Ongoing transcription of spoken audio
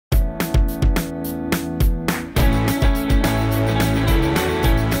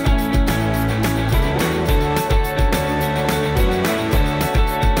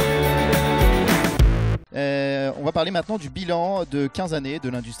va parler maintenant du bilan de 15 années de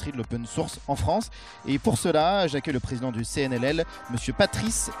l'industrie de l'open source en France. Et pour cela, j'accueille le président du CNLL, monsieur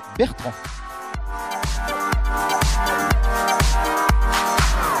Patrice Bertrand.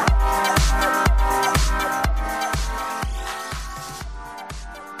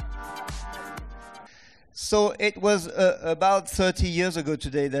 So it was about 30 years ago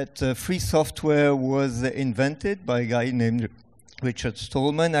today that free software was invented by a guy named Richard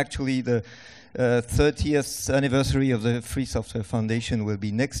Stallman. Actually, the 30th anniversary of the Free Software Foundation will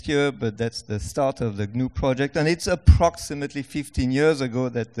be next year, but that's the start of the GNU project. And it's approximately 15 years ago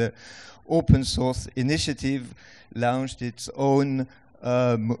that the Open Source Initiative launched its own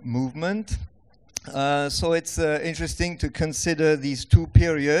movement. So it's interesting to consider these two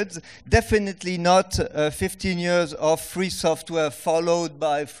periods. Definitely not 15 years of free software followed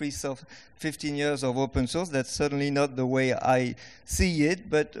by 15 years of open source. That's certainly not the way I see it,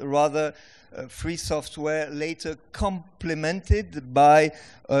 but rather free software later complemented by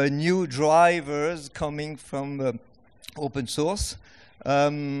new drivers coming from open source.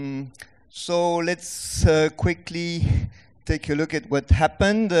 So let's quickly take a look at what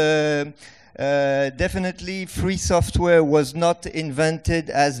happened. Definitely free software was not invented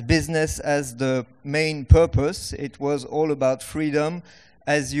as business as the main purpose. It was all about freedom,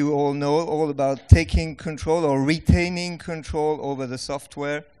 as you all know, all about taking control or retaining control over the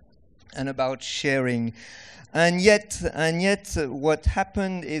software and about sharing. And yet what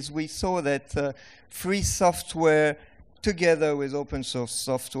happened is we saw that free software together with open source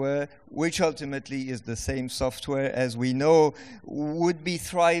software, which ultimately is the same software as we know, would be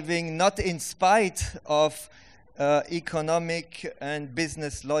thriving not in spite of economic and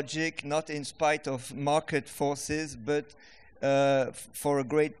business logic, not in spite of market forces, but for a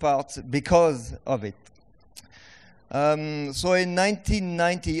great part because of it. So in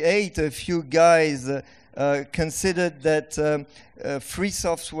 1998, a few guys considered that free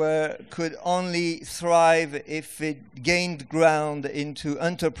software could only thrive if it gained ground into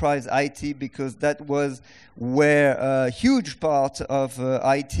enterprise IT, because that was where a huge part of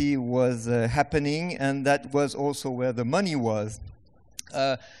IT was happening, and that was also where the money was.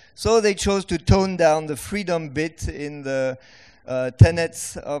 So they chose to tone down the freedom bit in the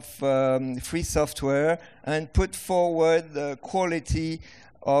tenets of free software and put forward the quality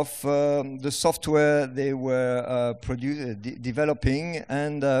of the software they were developing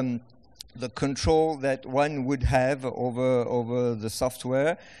and the control that one would have over the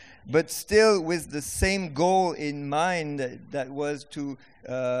software, but still with the same goal in mind, that was to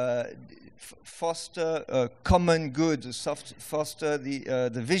foster a common good, foster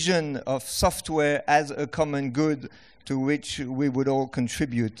the vision of software as a common good to which we would all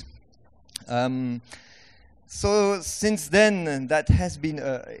contribute. So since then, that has been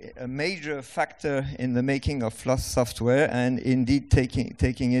a major factor in the making of floss software, and indeed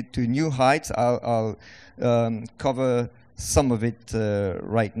taking it to new heights. I'll cover some of it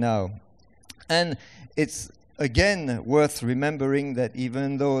right now. And it's again worth remembering that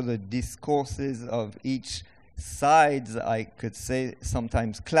even though the discourses of each sides, I could say,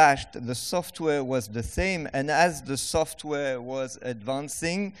 sometimes clashed, the software was the same, and as the software was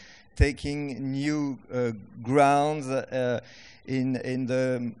advancing, taking new grounds in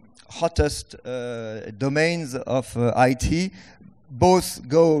the hottest domains of IT, both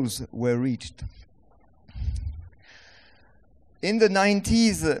goals were reached. In the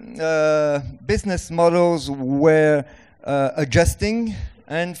 90s, business models were adjusting,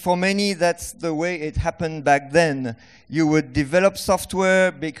 and for many, that's the way it happened back then. You would develop software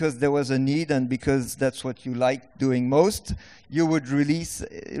because there was a need and because that's what you liked doing most. You would release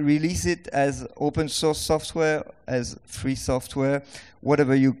it as open source software, as free software,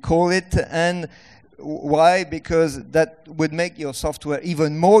 whatever you call it. And why? Because that would make your software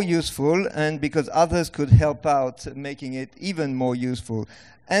even more useful, and because others could help out making it even more useful.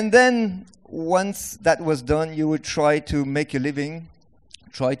 And then once that was done, you would try to make a living,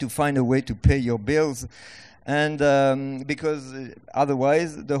 try to find a way to pay your bills, and because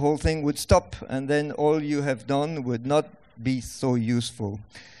otherwise the whole thing would stop, and then all you have done would not be so useful.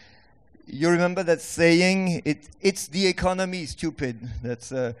 You remember that saying, it's the economy, stupid.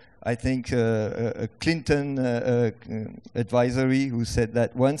 That's, I think, a Clinton advisory who said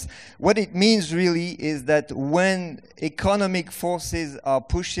that once. What it means really is that when economic forces are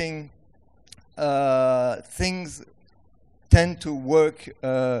pushing, things tend to work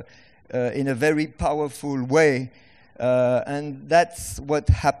in a very powerful way. And that's what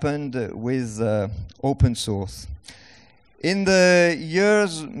happened with open source. In the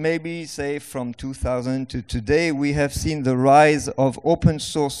years, maybe say from 2000 to today, we have seen the rise of open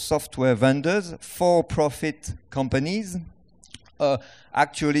source software vendors, for-profit companies.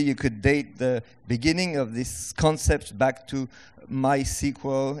 Actually, you could date the beginning of this concept back to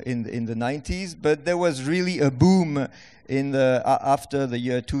MySQL in the 90s, but there was really a boom in the after the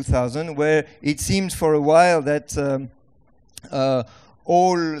year 2000, where it seemed for a while that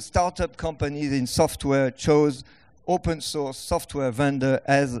all startup companies in software chose open source software vendor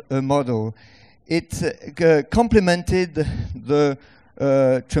as a model. It complemented the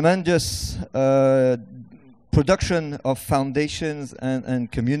tremendous production of foundations and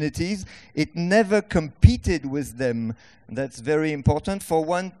communities. It never competed with them. That's very important. For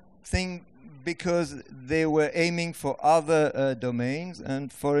one thing, because they were aiming for other domains,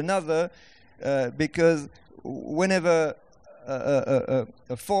 and for another, because whenever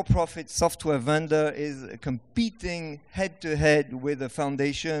a for-profit software vendor is competing head-to-head with a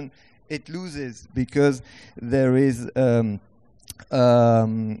foundation, it loses, because there is too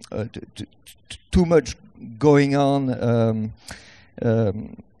much going on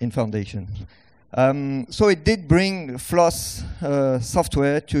in foundation. So it did bring floss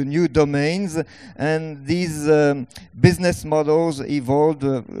software to new domains, and these business models evolved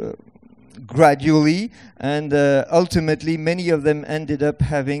gradually, and ultimately many of them ended up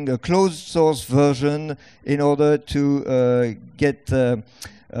having a closed source version in order to get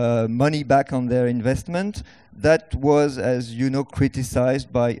money back on their investment. That was, as you know,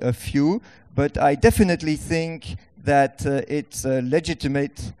 criticized by a few, but I definitely think that it's a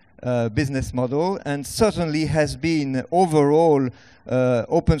legitimate business model, and certainly has been overall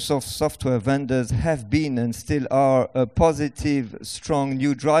open source software vendors have been and still are a positive, strong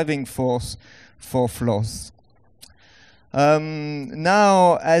new driving force for floss.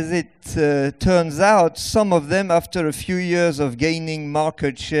 Now, as it turns out, some of them, after a few years of gaining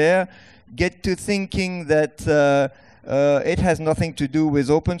market share, get to thinking that it has nothing to do with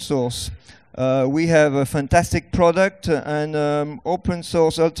open source. We have a fantastic product, and open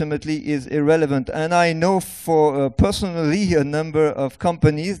source ultimately is irrelevant. And I know for personally a number of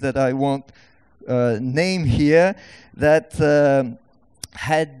companies that I won't name here that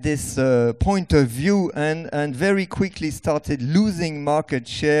had this point of view and very quickly started losing market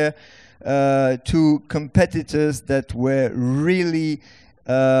share to competitors that were really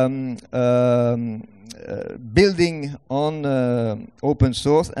building on open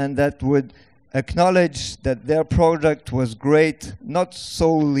source, and that would acknowledge that their product was great, not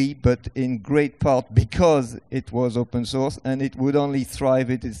solely, but in great part because it was open source, and it would only thrive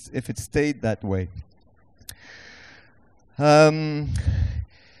if it stayed that way.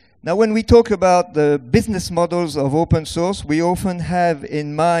 Now, when we talk about the business models of open source, we often have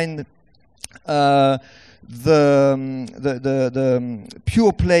in mind the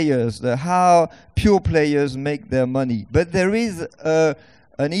pure players, how pure players make their money. But there is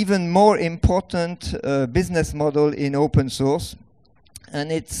an even more important business model in open source,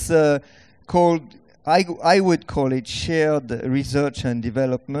 and it's called, I would call it shared research and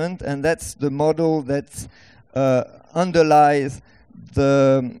development, and that's the model that underlies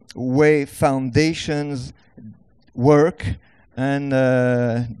the way foundations work and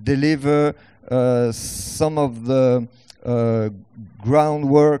deliver some of the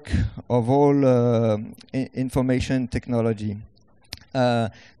groundwork of all information technology.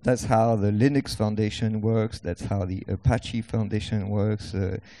 That's how the Linux Foundation works. That's how the Apache Foundation works.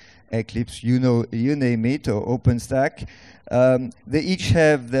 Eclipse, you name it, or OpenStack. They each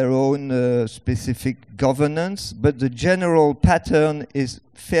have their own specific governance, but the general pattern is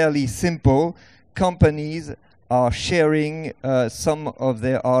fairly simple. Companies are sharing some of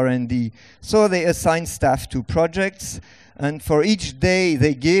their R&D. So they assign staff to projects, and for each day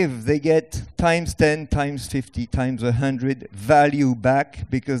they give, they get times 10, times 50, times 100 value back,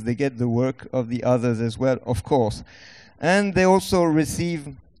 because they get the work of the others as well, of course. And they also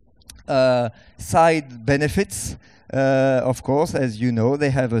receive side benefits. Of course, as you know,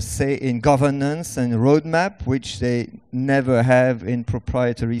 they have a say in governance and roadmap, which they never have in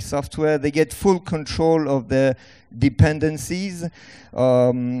proprietary software. They get full control of their dependencies.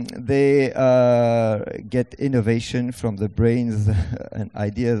 They get innovation from the brains and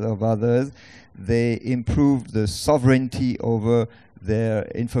ideas of others. They improve the sovereignty over their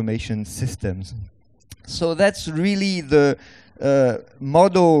information systems. So that's really the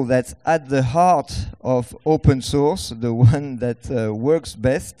model that's at the heart of open source, the one that works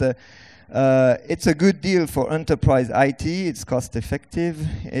best. It's a good deal for enterprise IT. It's cost effective.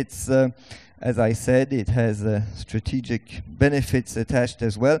 It's, as I said, it has strategic benefits attached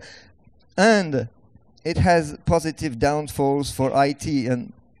as well. And it has positive downfalls for IT,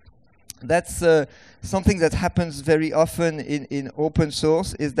 and that's something that happens very often in open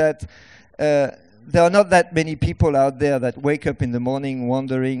source, is that there are not that many people out there that wake up in the morning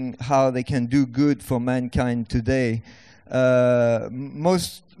wondering how they can do good for mankind today.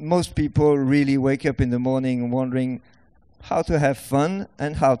 Most people really wake up in the morning wondering how to have fun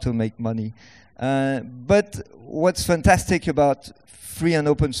and how to make money. But what's fantastic about free and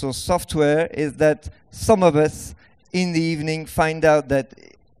open source software is that some of us in the evening find out that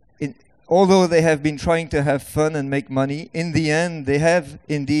although they have been trying to have fun and make money, in the end they have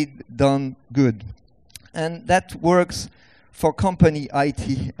indeed done good. And that works for company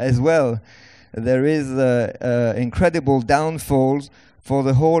IT as well. There is incredible downfalls for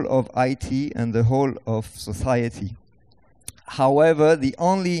the whole of IT and the whole of society. However, the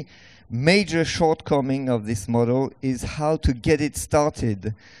only major shortcoming of this model is how to get it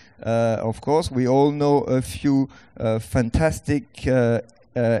started. Of course, we all know a few fantastic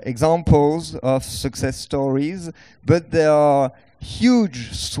examples of success stories, but there are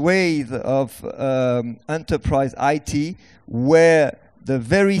huge swathes of enterprise IT where the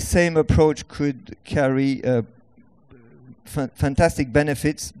very same approach could carry fantastic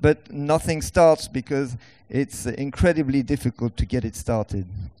benefits, but nothing starts because it's incredibly difficult to get it started.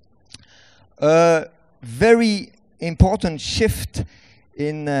 A very important shift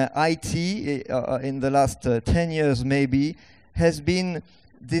in IT in the last 10 years maybe has been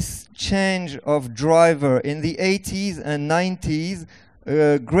this change of driver. In the 80s and 90s,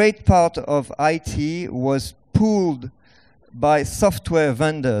 a great part of IT was pulled by software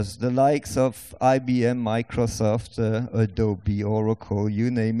vendors, the likes of IBM, Microsoft, Adobe, Oracle, you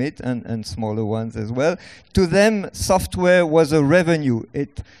name it, and smaller ones as well. To them, software was a revenue.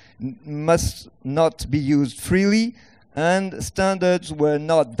 It must not be used freely, and standards were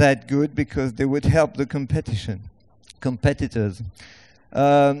not that good because they would help the competitors.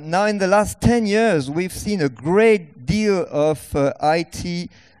 Now, in the last 10 years, we've seen a great deal of IT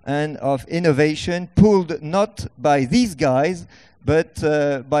and of innovation pulled not by these guys, but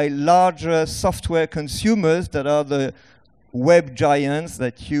by larger software consumers that are the web giants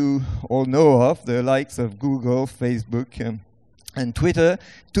that you all know of, the likes of Google, Facebook, and Twitter.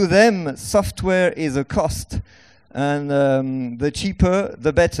 To them, software is a cost, and the cheaper,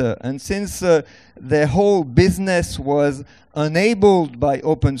 the better. And since their whole business was enabled by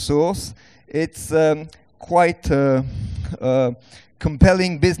open source, it's quite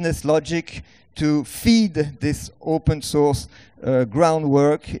compelling business logic to feed this open source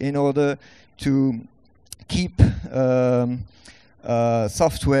groundwork in order to keep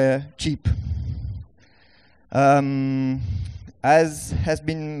software cheap. As has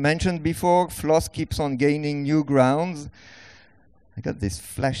been mentioned before, floss keeps on gaining new grounds. I got this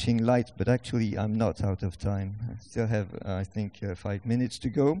flashing light, but actually I'm not out of time. I still have, I think, 5 minutes to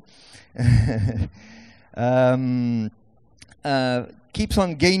go. Keeps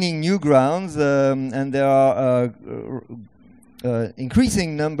on gaining new grounds, and there are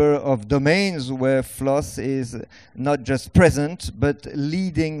increasing number of domains where floss is not just present, but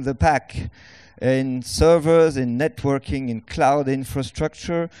leading the pack. In servers, in networking, in cloud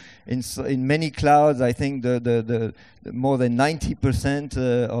infrastructure, in many clouds, I think the more than 90%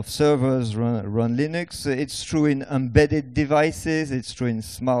 of servers run Linux. It's true in embedded devices, it's true in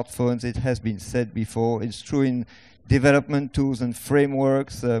smartphones, it has been said before, it's true in development tools and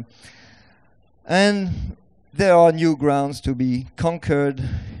frameworks. And there are new grounds to be conquered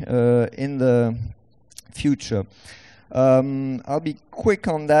in the future. I'll be quick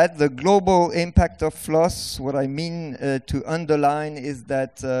on that. The global impact of floss, what I mean to underline is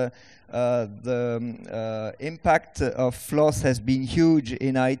that the impact of floss has been huge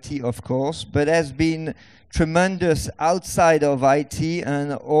in IT, of course, but has been tremendous outside of IT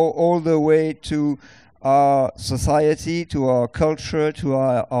and all the way to our society, to our culture, to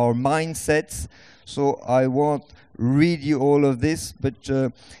our mindsets. So I won't read you all of this, but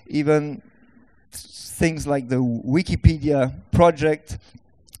even things like the Wikipedia project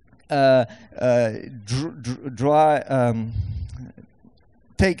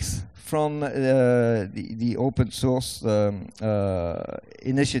takes from the open source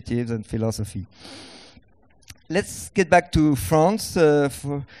initiatives and philosophy. Let's get back to France.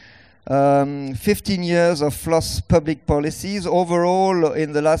 For 15 years of floss public policies. Overall,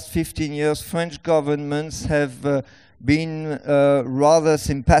 in the last 15 years, French governments have been rather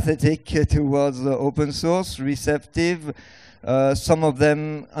sympathetic towards open source, receptive, some of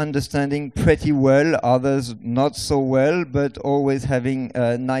them understanding pretty well, others not so well, but always having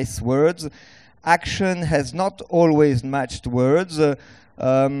nice words. Action has not always matched words.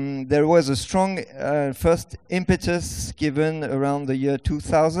 There was a strong first impetus given around the year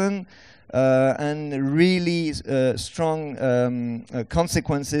 2000 and really strong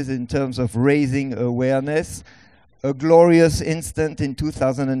consequences in terms of raising awareness. A glorious instant in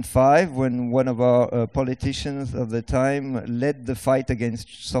 2005 when one of our politicians of the time led the fight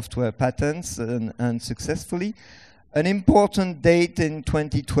against software patents and successfully. An important date in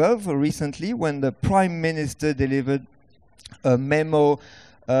 2012, recently, when the Prime Minister delivered a memo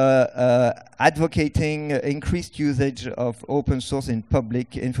advocating increased usage of open source in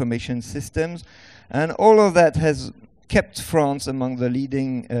public information systems. And all of that has kept France among the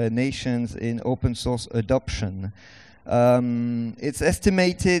leading nations in open source adoption. It's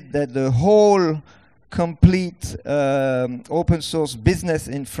estimated that the whole complete open source business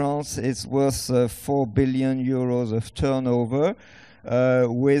in France is worth 4 billion euros of turnover,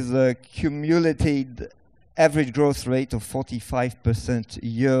 with a cumulative average growth rate of 45%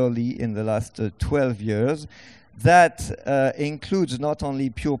 yearly in the last 12 years. That includes not only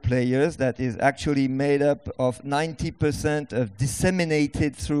pure players, that is actually made up of 90% of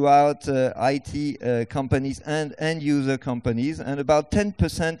disseminated throughout IT companies and end user companies, and about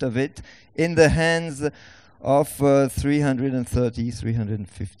 10% of it in the hands of 330,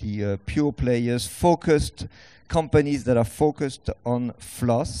 350 pure players, focused companies that are focused on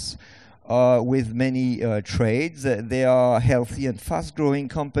floss. With many trades. They are healthy and fast-growing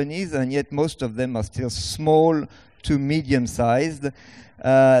companies, and yet most of them are still small to medium-sized.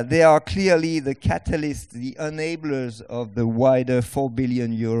 They are clearly the catalysts, the enablers of the wider 4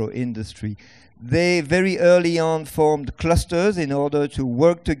 billion euro industry. They very early on formed clusters in order to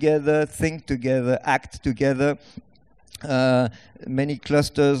work together, think together, act together. Many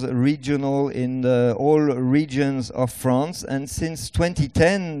clusters regional in all regions of France, and since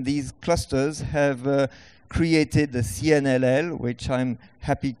 2010 these clusters have created the CNLL, which I'm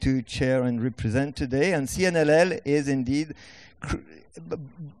happy to chair and represent today. And CNLL is indeed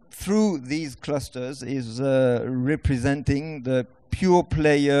through these clusters is representing the pure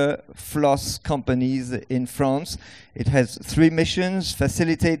player floss companies in France. It has 3 missions: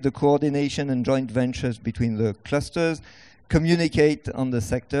 facilitate the coordination and joint ventures between the clusters, communicate on the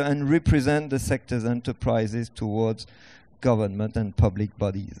sector, and represent the sector's enterprises towards government and public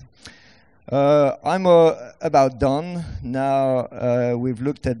bodies. I'm about done. Now we've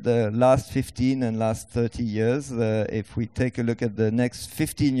looked at the last 15 and last 30 years. If we take a look at the next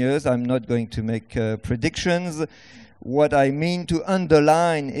 15 years, I'm not going to make predictions. What I mean to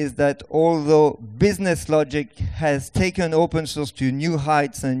underline is that although business logic has taken open source to new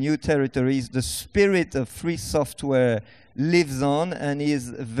heights and new territories, the spirit of free software lives on and is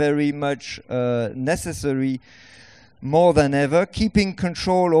very much necessary more than ever. Keeping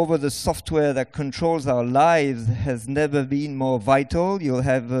control over the software that controls our lives has never been more vital. You'll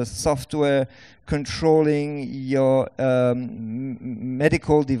have software controlling your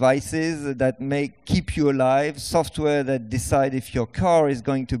medical devices that may keep you alive, software that decide if your car is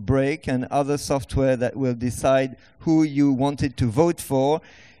going to break, and other software that will decide who you wanted to vote for.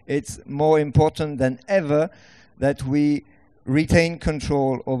 It's more important than ever that we retain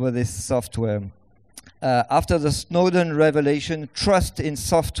control over this software. After the Snowden revelation, trust in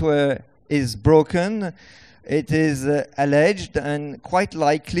software is broken. It is alleged and quite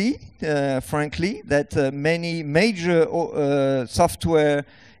likely, frankly, that many major software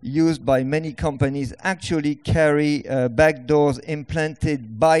used by many companies actually carry backdoors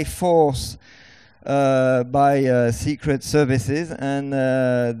implanted by force by secret services, and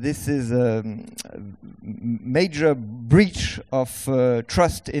this is a major breach of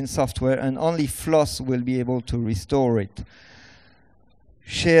trust in software, and only floss will be able to restore it.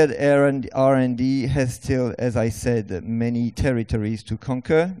 Shared R&D has still, as I said, many territories to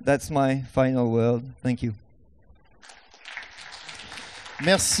conquer. That's my final word. Thank you.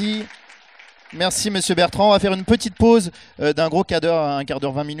 Merci. Merci Monsieur Bertrand. On va faire une petite pause d'un gros quart d'heure, un quart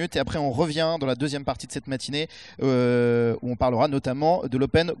d'heure, 20 minutes, et après on revient dans la deuxième partie de cette matinée où on parlera notamment de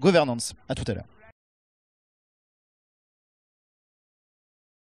l'open governance. À tout à l'heure.